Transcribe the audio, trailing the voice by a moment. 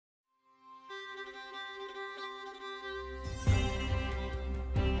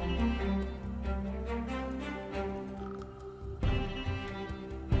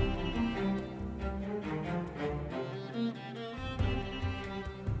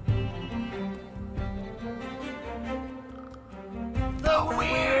The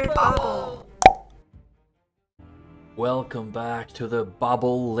Weird Bubble. Welcome back to the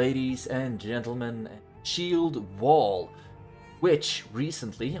bubble, ladies and gentlemen. Shieldwall, which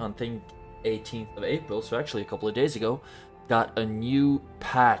recently, on the 18th of April, so actually a couple of days ago, got a new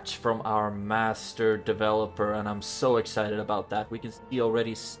patch from our master developer, and I'm so excited about that. We can see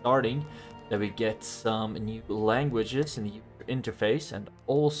already starting that we get some new languages in the user interface, and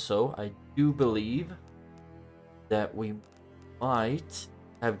also I do believe that we might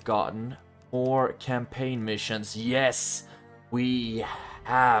have gotten more campaign missions. Yes, we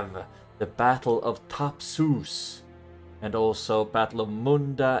have the Battle of Thapsus, and also Battle of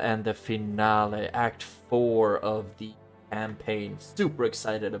Munda, and the finale, Act 4 of the campaign. Super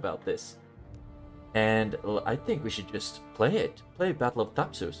excited about this. And I think we should just play it. Play Battle of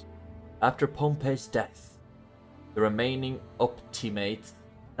Thapsus. After Pompey's death, the remaining Optimates,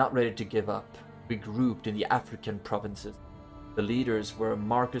 not ready to give up, regrouped in the African provinces. The leaders were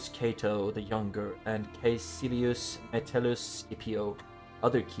Marcus Cato the Younger and Caecilius Metellus Scipio.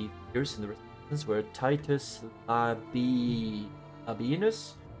 Other key figures in the resistance were Titus Labienus,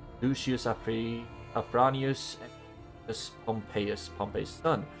 Lucius Afranius, and Pompeius, Pompey's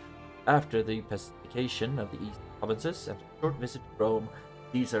son. After the pacification of the eastern provinces and a short visit to Rome,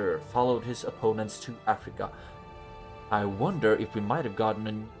 Caesar followed his opponents to Africa. I wonder if we might have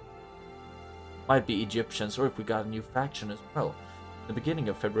gotten might be Egyptians, or if we got a new faction as well. In the beginning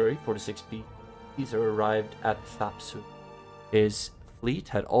of February 46 BC, Caesar arrived at Thapsus. His fleet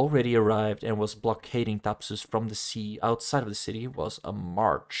had already arrived and was blockading Thapsus from the sea. Outside of the city was a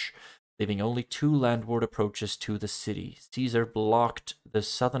march, leaving only 2 landward approaches to the city. Caesar blocked the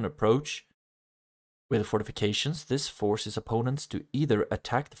southern approach with fortifications. This forced his opponents to either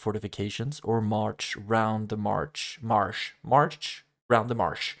attack the fortifications or march round the marsh,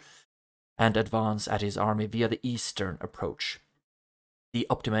 and advance at his army via the eastern approach. The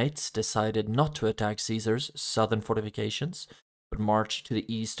Optimates decided not to attack Caesar's southern fortifications, but marched to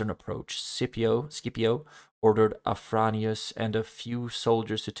the eastern approach. Scipio ordered Afranius and a few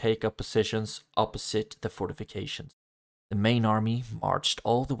soldiers to take up positions opposite the fortifications. The main army marched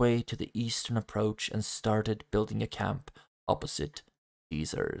all the way to the eastern approach and started building a camp opposite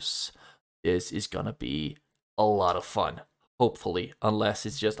Caesar's. This is gonna be a lot of fun, hopefully, unless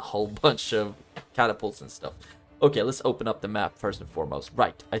it's just a whole bunch of catapults and stuff. Okay, let's open up the map first and foremost.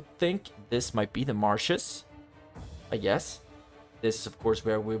 Right, I think this might be the marshes, I guess. This is, of course,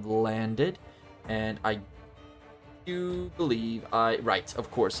 where we've landed, and I do believe right, of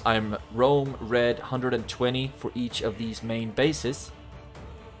course, I'm Rome red 120 for each of these main bases,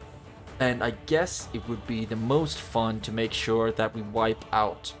 and I guess it would be the most fun to make sure that we wipe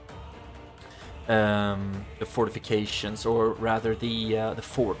out the fortifications, or rather the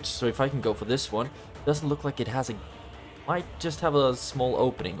forts. So if I can go for this one, it doesn't look like it has might just have a small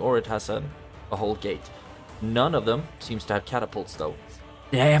opening, or it has a whole gate. None of them seems to have catapults though.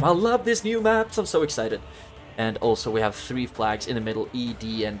 Damn, I love this new map, I'm so excited. And also we have 3 flags in the middle, E,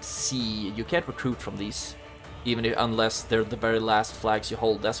 D, and C. You can't recruit from these, unless they're the very last flags you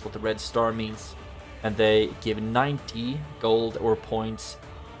hold. That's what the red star means. And they give 90 gold or points,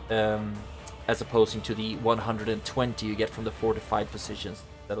 as opposed to the 120 you get from the fortified positions,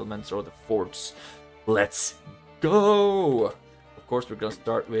 settlements, or the forts. Let's go! Of course, we're gonna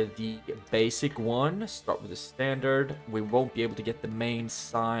start with the basic one. Start with the standard. We won't be able to get the main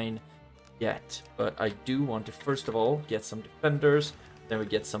sign yet, but I do want to first of all get some defenders, then we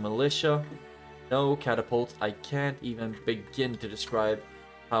get some militia. No catapults. I can't even begin to describe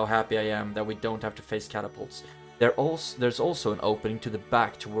how happy I am that we don't have to face catapults. There's also an opening to the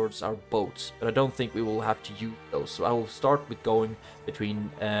back towards our boats, but I don't think we will have to use those, so I will start with going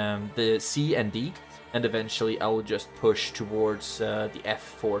between the C and D, and eventually I will just push towards the F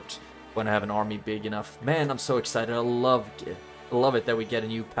fort when I have an army big enough. Man, I'm so excited. I love it that we get a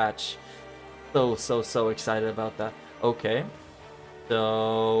new patch. So excited about that. Okay,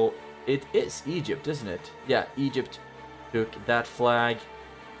 so it is Egypt, isn't it? Yeah, Egypt took that flag,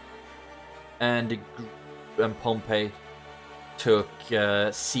 and Pompey took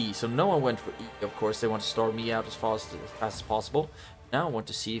C. So no one went for E, of course. They want to start me out as fast as possible. Now I want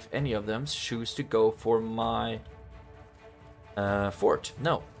to see if any of them choose to go for my fort.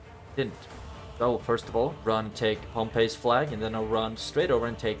 No, didn't. So first of all, take Pompey's flag, and then I'll run straight over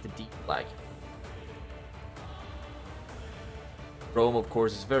and take the D flag. Rome, of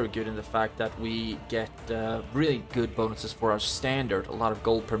course, is very good in the fact that we get really good bonuses for our standard, a lot of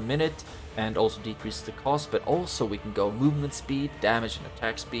gold per minute, and also decreases the cost, but also we can go movement speed, damage, and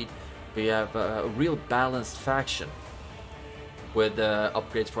attack speed. We have a real balanced faction with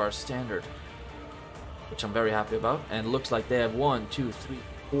upgrades for our standard. which I'm very happy about. And it looks like they have 1, 2, 3,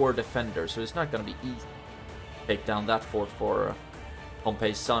 4 defenders, so it's not going to be easy to take down that fort for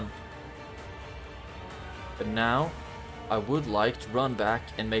Pompey's son. But now I would like to run back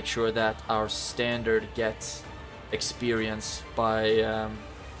and make sure that our standard gets experience by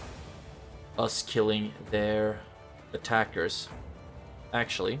us killing their attackers.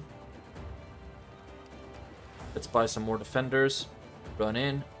 Actually, let's buy some more defenders, run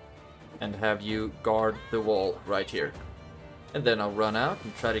in, and have you guard the wall right here. And then I'll run out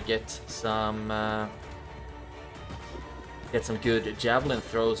and try to get some good javelin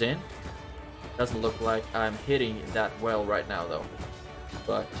throws in. Doesn't look like I'm hitting that well right now though,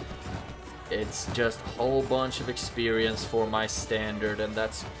 but it's just a whole bunch of experience for my standard, and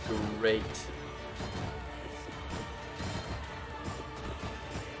that's great.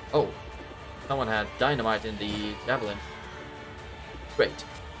 Oh, someone had dynamite in the javelin. Great.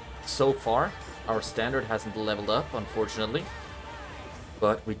 So far, our standard hasn't leveled up, unfortunately.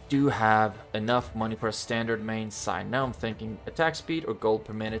 But we do have enough money for a standard main sign. Now I'm thinking attack speed or gold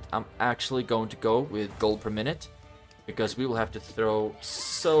per minute. I'm actually going to go with gold per minute, because we will have to throw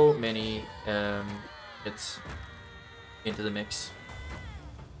so many hits into the mix.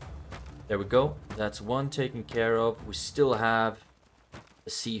 There we go. That's one taken care of. We still have the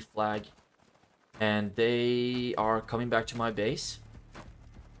sea flag, and they are coming back to my base.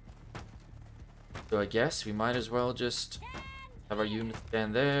 So I guess we might as well just have our unit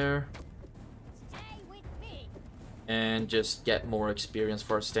stand there and just get more experience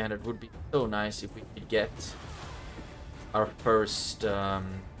for our standard. Would be so nice if we could get our first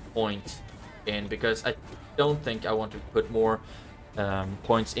point in, because I don't think I want to put more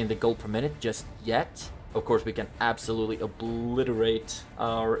points in the gold per minute just yet. Of course, we can absolutely obliterate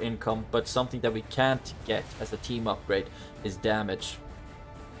our income, but something that we can't get as a team upgrade is damage.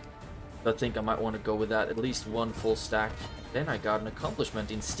 So I think I might want to go with that, at least one full stack. Then I got an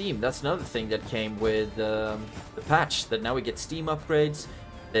accomplishment in Steam. That's another thing that came with the patch, that now we get Steam upgrades.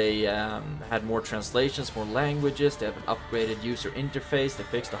 They had more translations, more languages, they have an upgraded user interface, they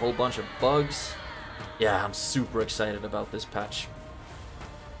fixed a whole bunch of bugs. Yeah, I'm super excited about this patch.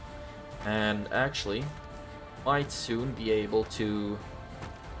 And actually, might soon be able to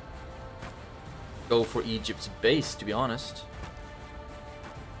go for Egypt's base, to be honest.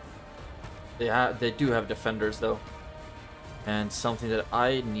 They do have defenders though. And something that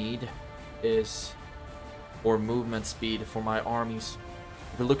I need is more movement speed for my armies.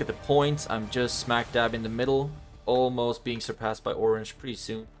 If we look at the points, I'm just smack dab in the middle, almost being surpassed by Orange pretty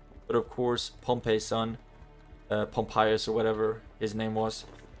soon. But of course, Pompey's son, Pompeius or whatever his name was,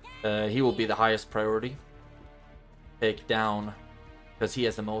 he will be the highest priority. Take down, because he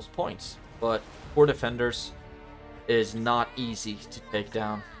has the most points. But 4 defenders is not easy to take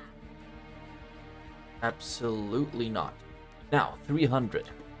down. Absolutely not. Now, 300.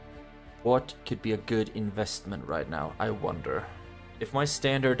 What could be a good investment right now, I wonder? If my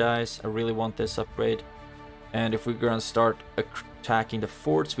standard dies, I really want this upgrade. And if we're gonna start attacking the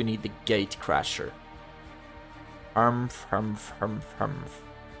forts, we need the gate crasher. Humph.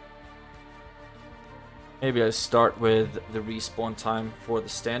 Maybe I start with the respawn time for the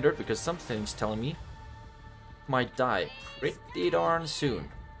standard, because something's telling me it might die pretty darn soon.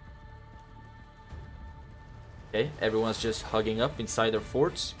 Okay, everyone's just hugging up inside their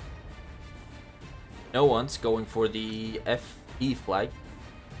forts. No one's going for the FE flag,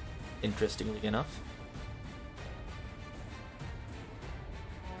 interestingly enough.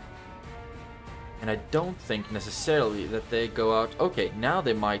 And I don't think necessarily that they go out... Okay, now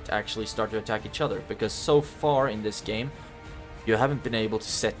they might actually start to attack each other, because so far in this game, you haven't been able to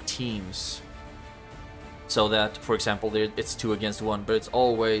set teams. So that, for example, it's 2 against 1, but it's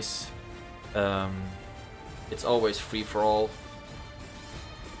always free for all.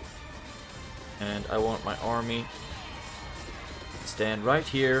 And I want my army to stand right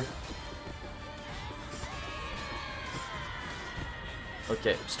here.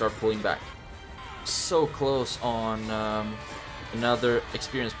 Okay, start pulling back. So close on another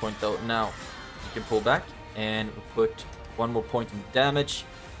experience point though. Now we can pull back and put 1 more point in damage.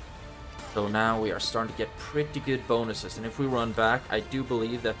 So now we are starting to get pretty good bonuses, and if we run back, I do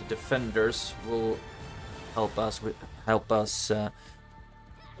believe that the defenders will help us with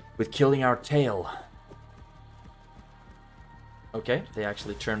killing our tail. Okay, they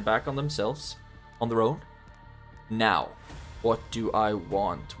actually turn back on themselves, on their own. Now, what do I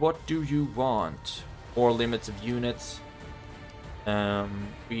want? What do you want? More limits of units.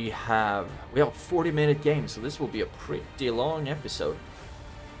 We have a 40-minute game, so this will be a pretty long episode.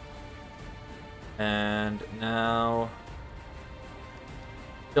 And now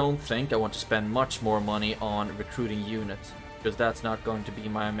don't think I want to spend much more money on recruiting units, because that's not going to be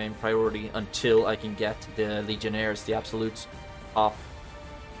my main priority until I can get the Legionnaires, the absolute top,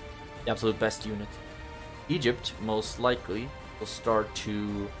 the absolute best unit. Egypt most likely will start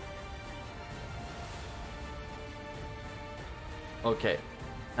to... Okay,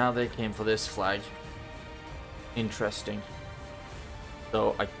 now they came for this flag. Interesting.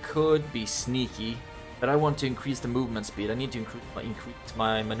 So I could be sneaky, but I want to increase the movement speed. I need to increase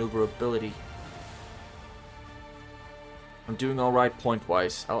my maneuverability. I'm doing alright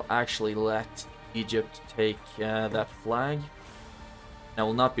point-wise. I'll actually let Egypt take that flag. I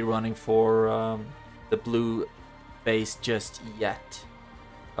will not be running for the blue base just yet.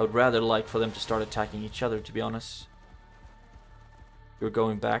 I would rather like for them to start attacking each other, to be honest. You're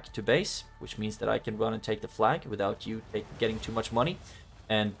going back to base, which means that I can run and take the flag without you getting too much money.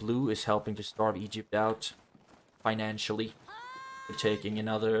 And blue is helping to starve Egypt out financially for taking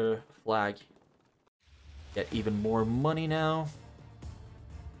another flag. Get even more money now.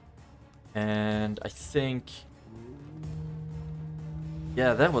 And I think...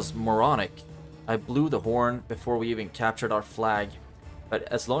 yeah, that was moronic. I blew the horn before we even captured our flag. But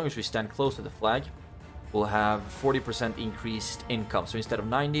as long as we stand close to the flag, we'll have 40% increased income. So instead of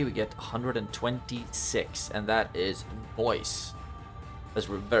 90, we get 126. And that is nice. That's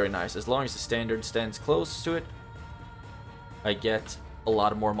very nice. As long as the standard stands close to it, I get a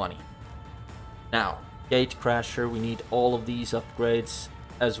lot more money. Now, Gate Crasher, we need all of these upgrades,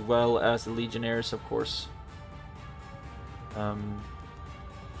 as well as the Legionnaires, of course. But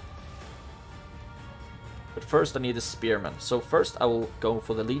first I need the Spearmen. So first I will go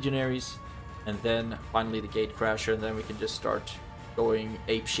for the Legionaries, and then finally the Gate Crasher, and then we can just start going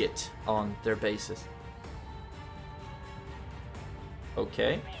apeshit on their bases.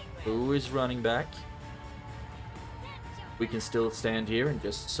 Okay, who is running back? We can still stand here and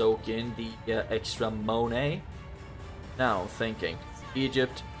just soak in the extra money. Now thinking,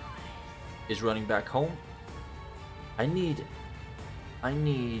 Egypt is running back home. I need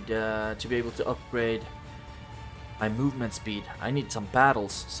to be able to upgrade my movement speed. I need some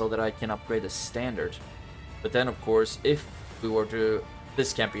battles so that I can upgrade the standard. But then, of course, if we were to...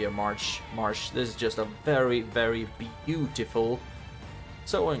 this can't be a marsh. This is just a very, very beautiful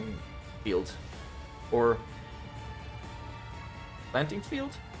sowing field. Or planting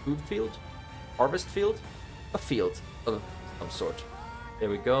field? Food field? Harvest field? A field of some sort. There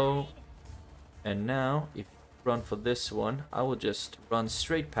we go. And now, if you run for this one, I will just run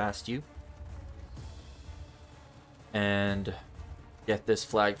straight past you. And get this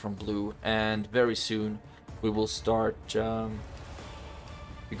flag from blue. And very soon, we will start to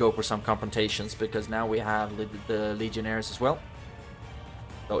go for some confrontations, because now we have the Legionnaires as well.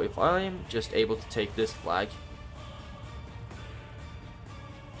 So if I'm just able to take this flag,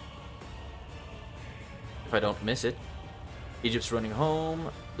 if I don't miss it, Egypt's running home,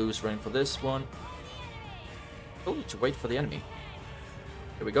 blue's running for this one. Oh, to wait for the enemy.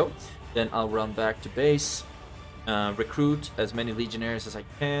 There we go. Then I'll run back to base, recruit as many Legionnaires as I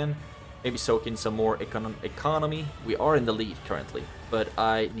can, maybe soak in some more economy. We are in the lead currently, but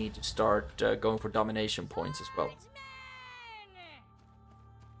I need to start going for domination points as well.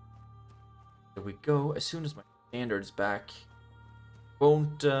 There we go. As soon as my standard's back,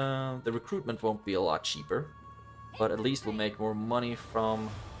 the recruitment won't be a lot cheaper, but at least we'll make more money from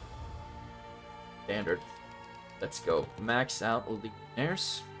standard. Let's go. Max out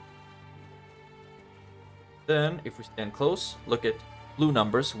Legionnaires. Then, if we stand close, look at blue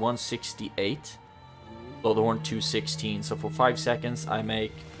numbers, 168. Blow the horn, 216. So for 5 seconds, I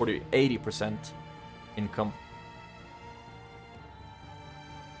make 80% income.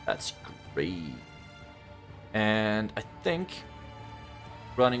 That's great. And I think,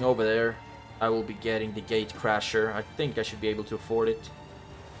 running over there, I will be getting the Gate Crasher. I think I should be able to afford it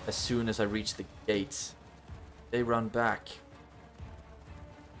as soon as I reach the gates. They run back.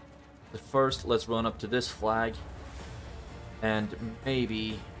 But first, let's run up to this flag, and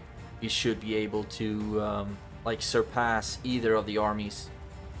maybe we should be able to like surpass either of the armies,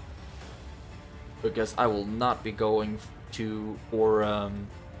 because I will not be going for an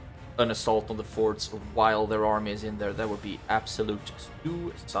assault on the forts while their army is in there. That would be absolute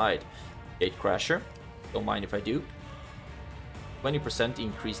suicide. Gate Crasher, don't mind if I do. 20%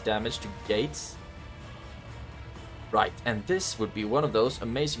 increased damage to gates. Right, and this would be one of those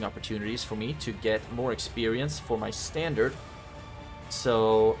amazing opportunities for me to get more experience for my standard.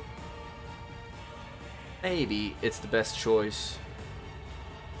 So maybe it's the best choice.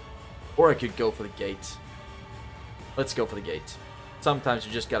 Or I could go for the gate. Let's go for the gate. Sometimes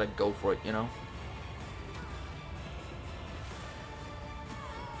you just gotta go for it, you know?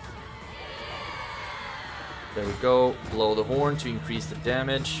 There we go. Blow the horn to increase the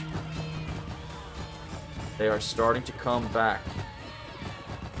damage. They are starting to come back.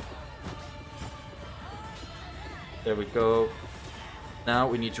 There we go. Now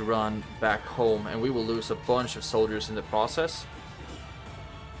we need to run back home, and we will lose a bunch of soldiers in the process.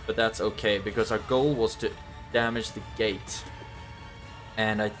 But that's okay, because our goal was to damage the gate.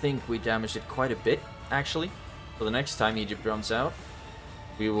 And I think we damaged it quite a bit, actually. So the next time Egypt runs out,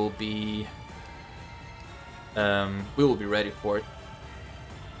 we will be ready for it.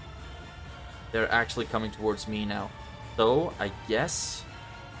 They're actually coming towards me now. So, I guess,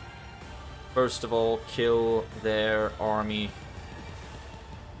 first of all, kill their army.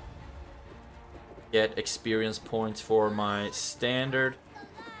 Get experience points for my standard.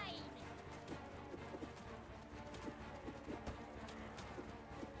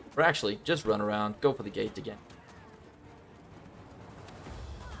 Or actually, just run around, go for the gate again.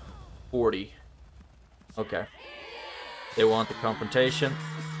 40. Okay. They want the confrontation,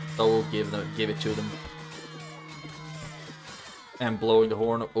 so we'll give it to them. And blowing the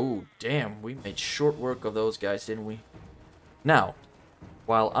horn. Oh, damn, we made short work of those guys, didn't we? Now,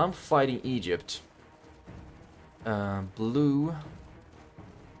 while I'm fighting Egypt, Blue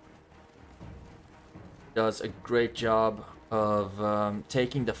does a great job of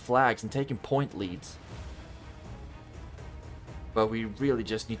taking the flags and taking point leads. But we really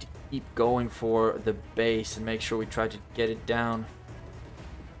just need to keep going for the base and make sure we try to get it down.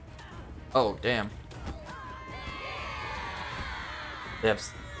 Oh, damn. They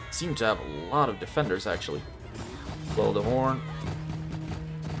seem to have a lot of defenders, actually. Blow the horn.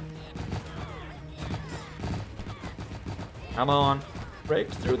 Come on. Break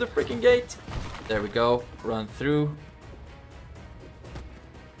through the freaking gate. There we go. Run through.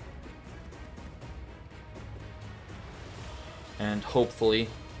 And hopefully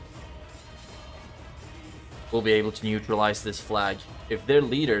we'll be able to neutralize this flag. If their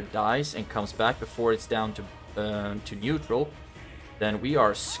leader dies and comes back before it's down to neutral, then we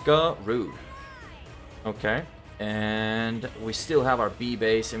are screwed. Okay, and we still have our B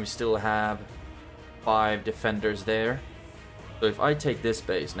base, and we still have 5 defenders there. So if I take this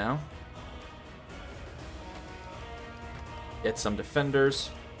base now, get some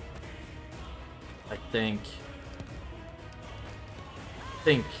defenders, I think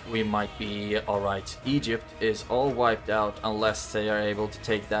we might be alright. Egypt is all wiped out unless they are able to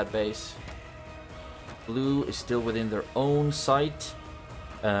take that base. Blue is still within their own sight.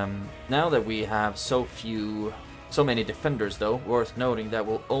 Now that we have so many defenders, though, worth noting that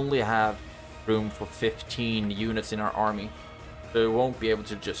we'll only have room for 15 units in our army. So we won't be able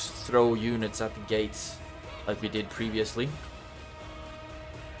to just throw units at the gates like we did previously.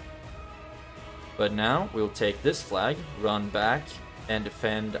 But now we'll take this flag, run back, and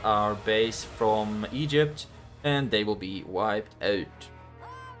defend our base from Egypt, and they will be wiped out.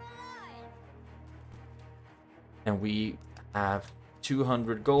 And we have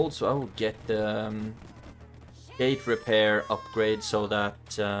 200 gold, so I will get the gate repair upgrade so that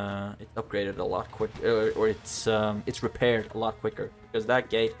it's upgraded a lot quicker, or it's repaired a lot quicker, because that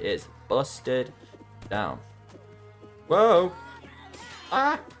gate is busted down. Whoa!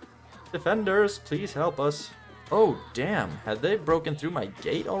 Ah! Defenders, please help us. Oh, damn. Have they broken through my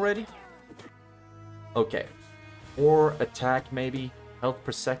gate already? Okay. Or attack, maybe. Health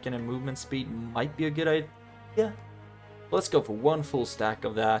per second and movement speed might be a good idea. Let's go for 1 full stack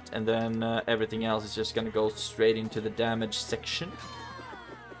of that, and then everything else is just gonna go straight into the damage section.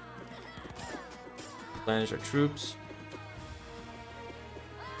 Replenish our troops.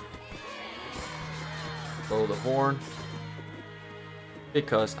 Blow the horn.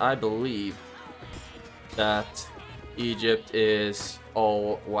 Because I believe that Egypt is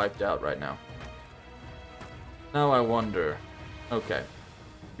all wiped out right now. Now I wonder, okay,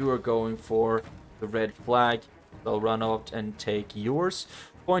 you are going for the red flag, I'll run out and take yours.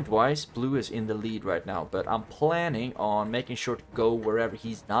 Point-wise, Blue is in the lead right now, but I'm planning on making sure to go wherever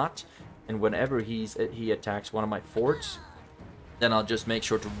he's not, and whenever he attacks one of my forts, then I'll just make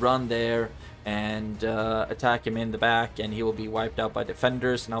sure to run there and attack him in the back, and he will be wiped out by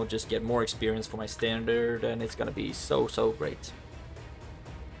defenders, and I'll just get more experience for my standard, and it's gonna be so great.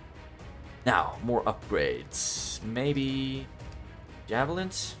 Now, more upgrades. Maybe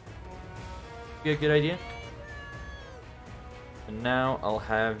javelins? Be a good idea. And now I'll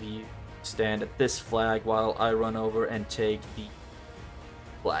have you stand at this flag while I run over and take the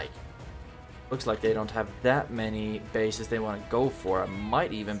flag. Looks like they don't have that many bases they want to go for. I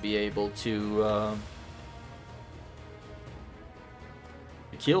might even be able to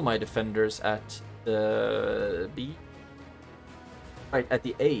kill my defenders at the B. Right, at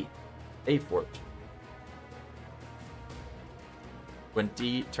the A fort. When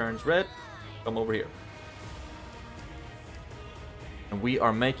D turns red, come over here. And we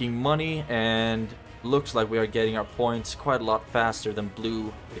are making money, and looks like we are getting our points quite a lot faster than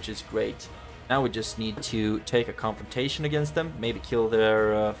blue, which is great. Now we just need to take a confrontation against them, maybe kill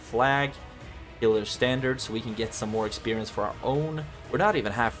their flag, kill their standard, so we can get some more experience for our own. We're not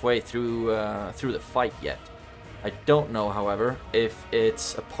even halfway through the fight yet. I don't know, however, if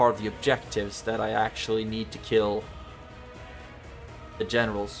it's a part of the objectives that I actually need to kill the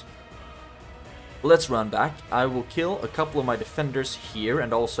generals. Let's run back. I will kill a couple of my defenders here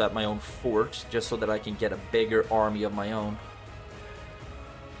and also at my own fort, just so that I can get a bigger army of my own.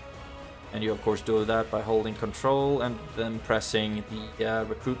 And you of course do that by holding control and then pressing the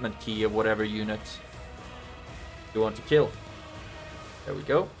recruitment key of whatever unit you want to kill. There we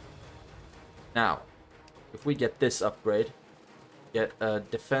go. Now, if we get this upgrade, get a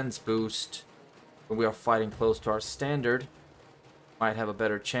defense boost when we are fighting close to our standard, might have a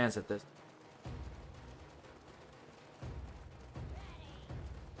better chance at this.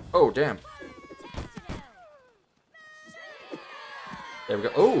 Oh, damn. There we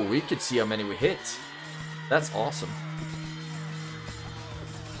go. Oh, we could see how many we hit. That's awesome.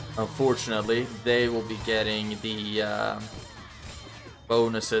 Unfortunately, they will be getting the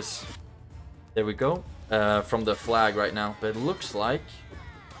bonuses. There we go. From the flag right now. But it looks like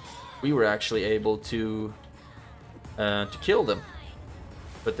we were actually able to kill them.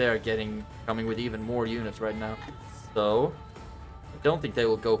 But they are coming with even more units right now. So I don't think they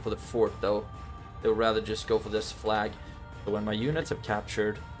will go for the fort though. They'll rather just go for this flag. So when my units have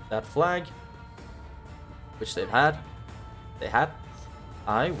captured that flag, which they had,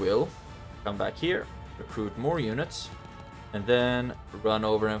 I will come back here, recruit more units, and then run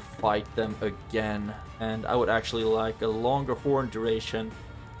over and fight them again. And I would actually like a longer horn duration.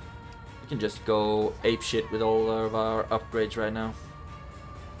 We can just go apeshit with all of our upgrades right now.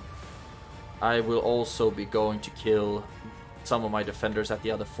 I will also be going to kill some of my defenders at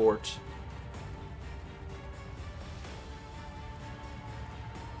the other fort.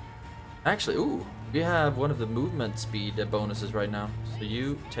 Actually, ooh, we have one of the movement speed bonuses right now. So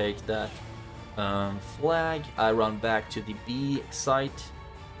you take that flag. I run back to the B site.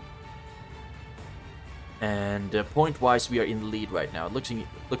 And point-wise, we are in the lead right now. Looking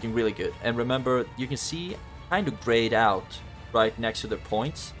really good. And remember, you can see kind of grayed out right next to their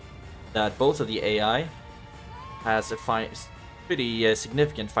points that both of the AI has a pretty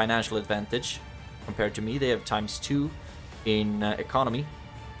significant financial advantage compared to me. They have ×2 in economy.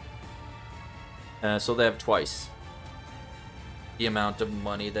 So they have twice the amount of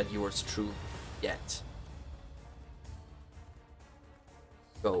money that yours true get.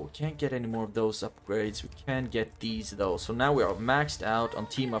 So we can't get any more of those upgrades. We can get these though. So now we are maxed out on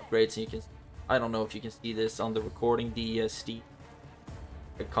team upgrades. And you can, I don't know if you can see this on the recording, the Steam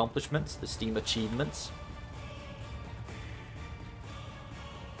accomplishments, the Steam achievements.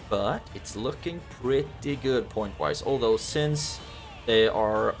 But it's looking pretty good point-wise. Although since they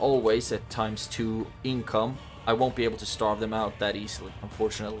are always at ×2 income, I won't be able to starve them out that easily,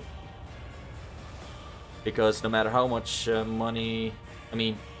 unfortunately. Because no matter how much money, I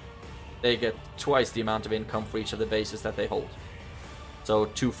mean, they get twice the amount of income for each of the bases that they hold. So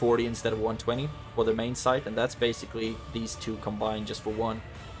 240 instead of 120 for the main site, and that's basically these two combined just for one.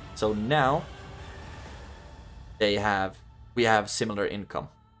 So now we have similar income.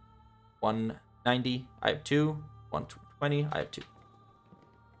 190, I have 2. 120, I have 2.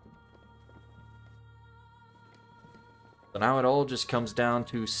 So now it all just comes down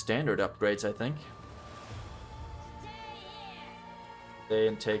to standard upgrades, I think. Okay,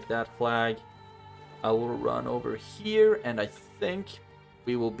 and take that flag. I will run over here, and I think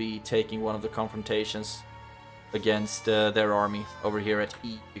we will be taking one of the confrontations against their army over here at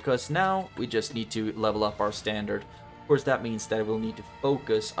E. Because now we just need to level up our standard. Of course, that means that we'll need to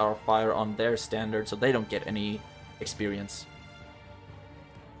focus our fire on their standard so they don't get any experience.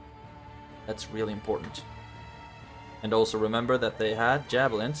 That's really important. And also remember that they had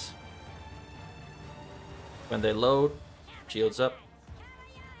javelins. When they load, shields up.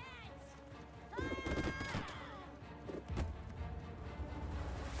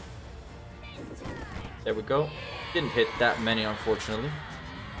 There we go. Didn't hit that many, unfortunately.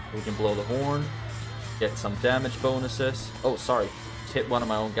 We can blow the horn, get some damage bonuses. Oh, sorry. Hit one of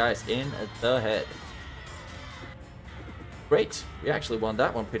my own guys in the head. Great. We actually won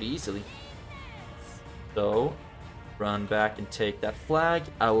that one pretty easily. So, run back and take that flag.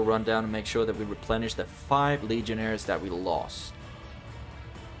 I will run down and make sure that we replenish the 5 legionnaires that we lost.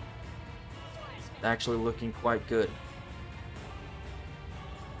 It's actually looking quite good.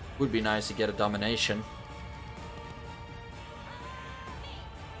 Would be nice to get a domination.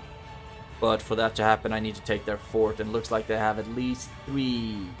 But for that to happen, I need to take their fort, and it looks like they have at least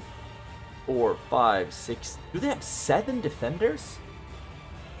 3, 4, 5, 6... Do they have 7 defenders?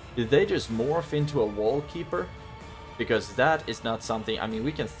 Did they just morph into a wall keeper? Because that is not something... I mean,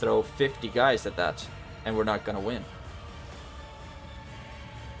 we can throw 50 guys at that, and we're not gonna win.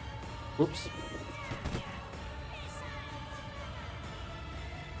 Oops.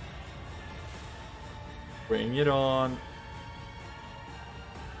 Bring it on.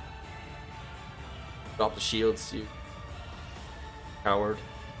 Drop the shields, you coward.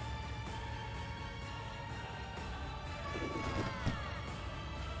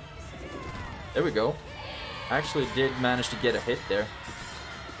 There we go. Actually did manage to get a hit there.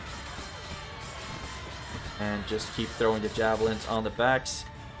 And just keep throwing the javelins on the backs.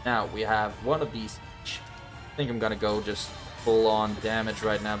 Now we have one of these. I think I'm gonna go just full on damage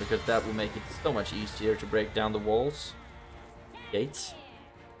right now because that will make it so much easier to break down the walls. Gates.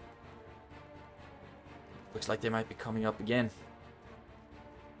 Looks like they might be coming up again.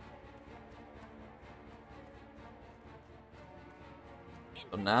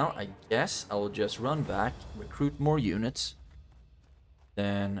 So now I guess I will just run back, recruit more units.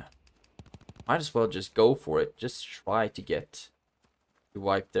 Then might as well just go for it. Just try to get to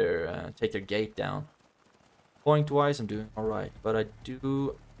wipe their take their gate down. Point wise I'm doing alright, but I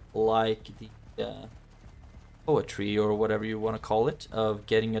do like the poetry or whatever you want to call it of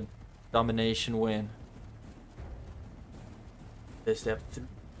getting a domination win. They have 3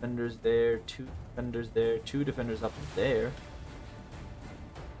 defenders there, 2 defenders there, 2 defenders up there.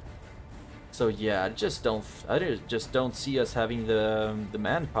 So yeah, I just don't see us having the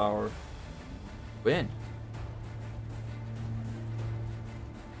manpower to win.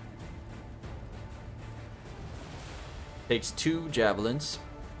 Takes 2 javelins,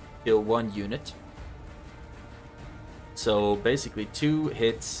 kill 1 unit. So basically 2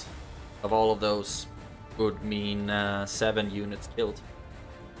 hits of all of those would mean 7 units killed.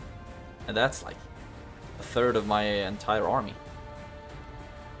 And that's like a third of my entire army.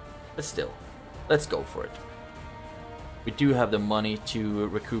 But still, let's go for it. We do have the money to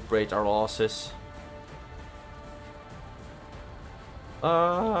recuperate our losses.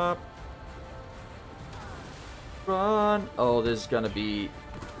 Run! Oh, this is gonna be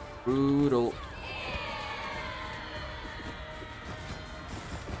brutal.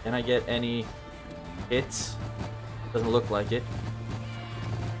 Can I get any hits? Doesn't look like it.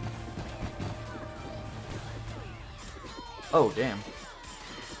 Oh, damn.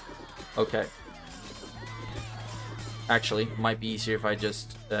 Okay. Actually, might be easier if I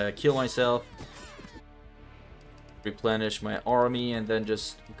just kill myself, replenish my army, and then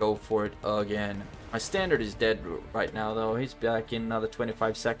just go for it again. My standard is dead right now, though. He's back in another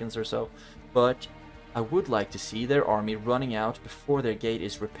 25 seconds or so. But I would like to see their army running out before their gate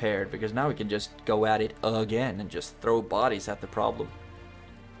is repaired, because now we can just go at it again and just throw bodies at the problem.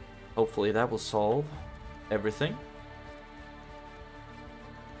 Hopefully that will solve everything.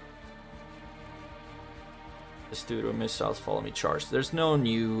 Pseudo missiles follow me charge. There's no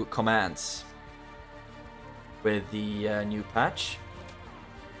new commands with the new patch.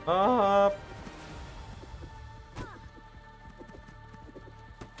 Up.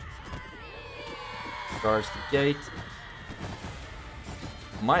 Guards the gate.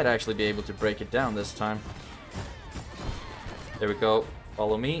 Might actually be able to break it down this time. There we go.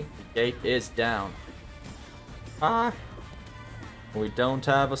 Follow me. The gate is down. Ah. We don't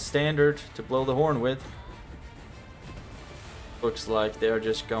have a standard to blow the horn with. Looks like they're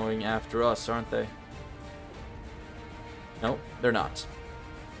just going after us, aren't they? No, they're not.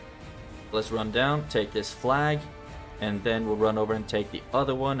 Let's run down, take this flag, and then we'll run over and take the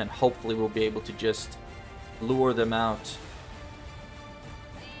other one, and hopefully we'll be able to just lure them out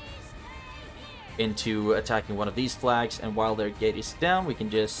into attacking one of these flags, and while their gate is down, we can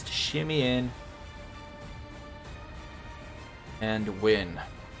just shimmy in and win.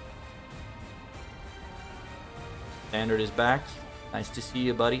 Standard is back. Nice to see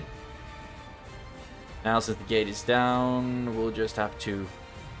you, buddy. Now, since the gate is down, we'll just have to...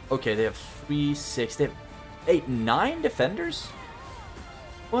 Okay, they have 3, 6... They have 8, 9 defenders?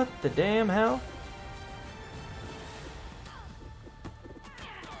 What the damn hell?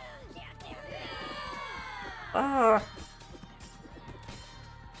 Ah!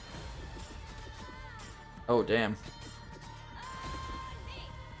 Oh, damn.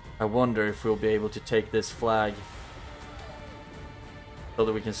 I wonder if we'll be able to take this flag so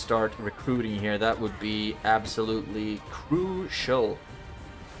that we can start recruiting here. That would be absolutely crucial.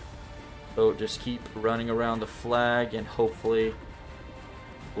 So just keep running around the flag and hopefully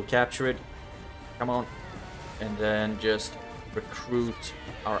we'll capture it. Come on. And then just recruit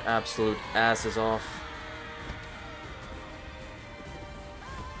our absolute asses off.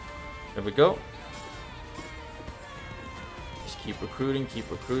 There we go. Just keep recruiting, keep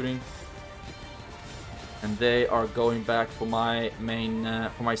recruiting. And they are going back for my main,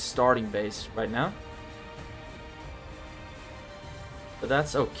 for my starting base right now. But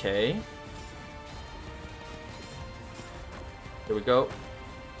that's okay. There we go.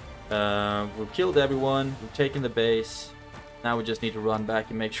 We've killed everyone. We've taken the base. Now we just need to run back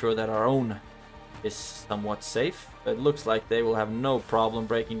and make sure that our own is somewhat safe. But it looks like they will have no problem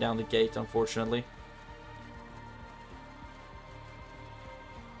breaking down the gate, unfortunately.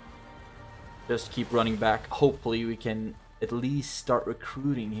 Just keep running back. Hopefully we can at least start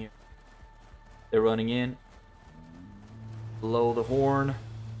recruiting here. They're running in. Blow the horn.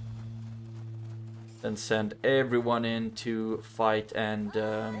 Then send everyone in to fight and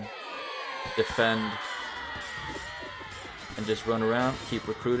defend. And just run around. Keep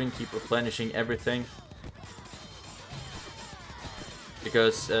recruiting. Keep replenishing everything.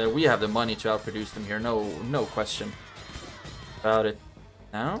 Because we have the money to outproduce them here. No question about it.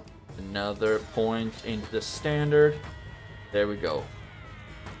 Now, another point into the standard. There we go.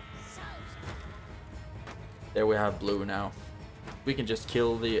 There we have blue now. We can just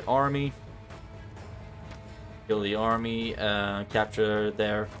kill the army. Kill the army. Capture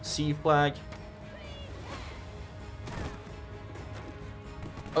their sea flag.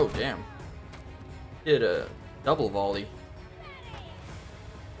 Oh, damn. Did a double volley.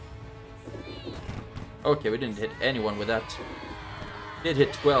 Okay, we didn't hit anyone with that. Did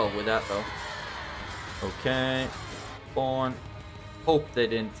hit 12 with that, though. Okay. Spawn. Hope they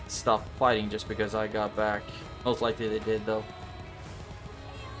didn't stop fighting just because I got back. Most likely they did, though.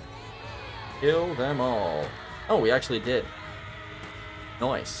 Kill them all. Oh, we actually did.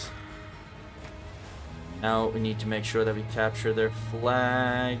 Nice. Now we need to make sure that we capture their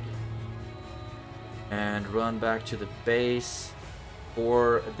flag. And run back to the base.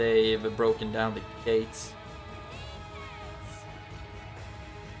 Or they've broken down the gates.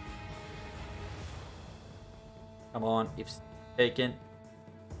 Come on, if taken.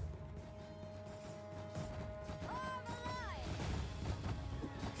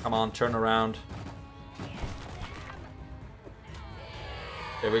 Come on, turn around.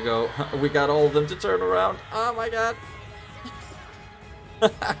 There we go. We got all of them to turn around. Oh my god.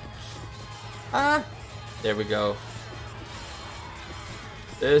 Ah. There we go.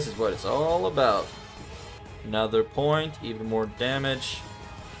 This is what it's all about. Another point, even more damage.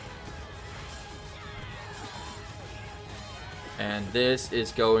 And this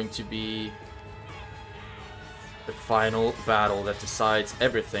is going to be the final battle that decides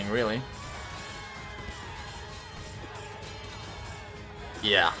everything, really.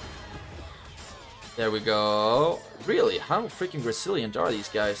 Yeah. There we go. Really, how freaking resilient are these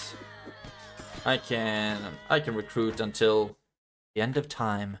guys? I can recruit until the end of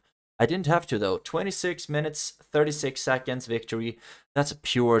time. I didn't have to, though. 26 minutes, 36 seconds victory. That's a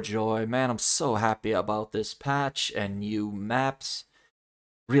pure joy. Man, I'm so happy about this patch and new maps.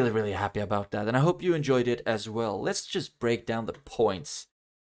 Really happy about that. And I hope you enjoyed it as well. Let's just break down the points.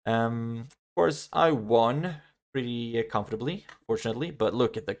 Of course, I won pretty comfortably, fortunately. But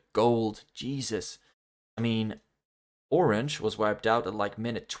look at the gold. Jesus. I mean, Orange was wiped out at like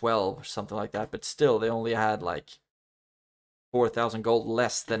minute 12 or something like that. But still, they only had like 4,000 gold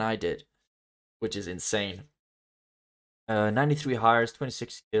less than I did, which is insane. 93 hires,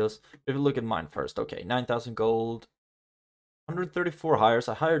 26 kills. If you look at mine first, okay, 9,000 gold, 134 hires.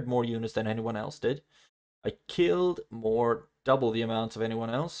 I hired more units than anyone else did. I killed more, double the amounts of anyone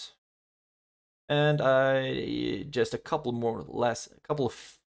else, and I just a couple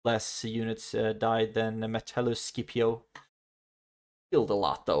of less units died than Metellus Scipio. Killed a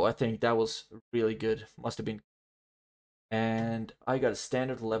lot though. I think that was really good. Must have been. And I got a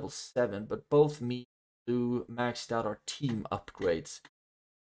standard level 7, but both me and Blue maxed out our team upgrades.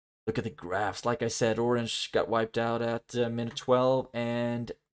 Look at the graphs. Like I said, Orange got wiped out at minute 12,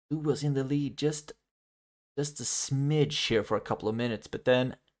 and Blue was in the lead just a smidge here for a couple of minutes, but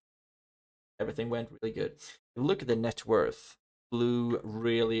then everything went really good. If you look at the net worth, Blue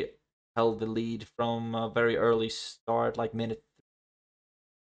really held the lead from a very early start, like minute.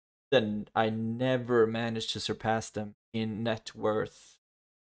 Then I never managed to surpass them in net worth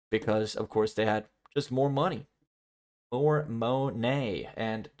because, of course, they had just more money. More money.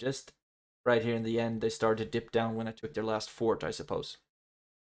 And just right here in the end, they started to dip down when I took their last fort, I suppose.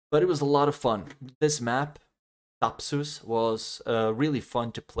 But it was a lot of fun. This map, Thapsus, was really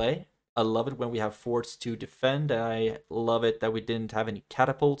fun to play. I love it when we have forts to defend. I love it that we didn't have any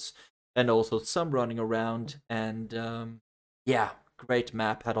catapults. And also some running around and Yeah, great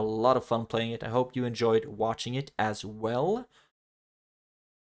map. Had a lot of fun playing it. I hope you enjoyed watching it as well.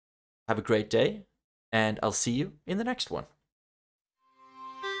 Have a great day, and I'll see you in the next one.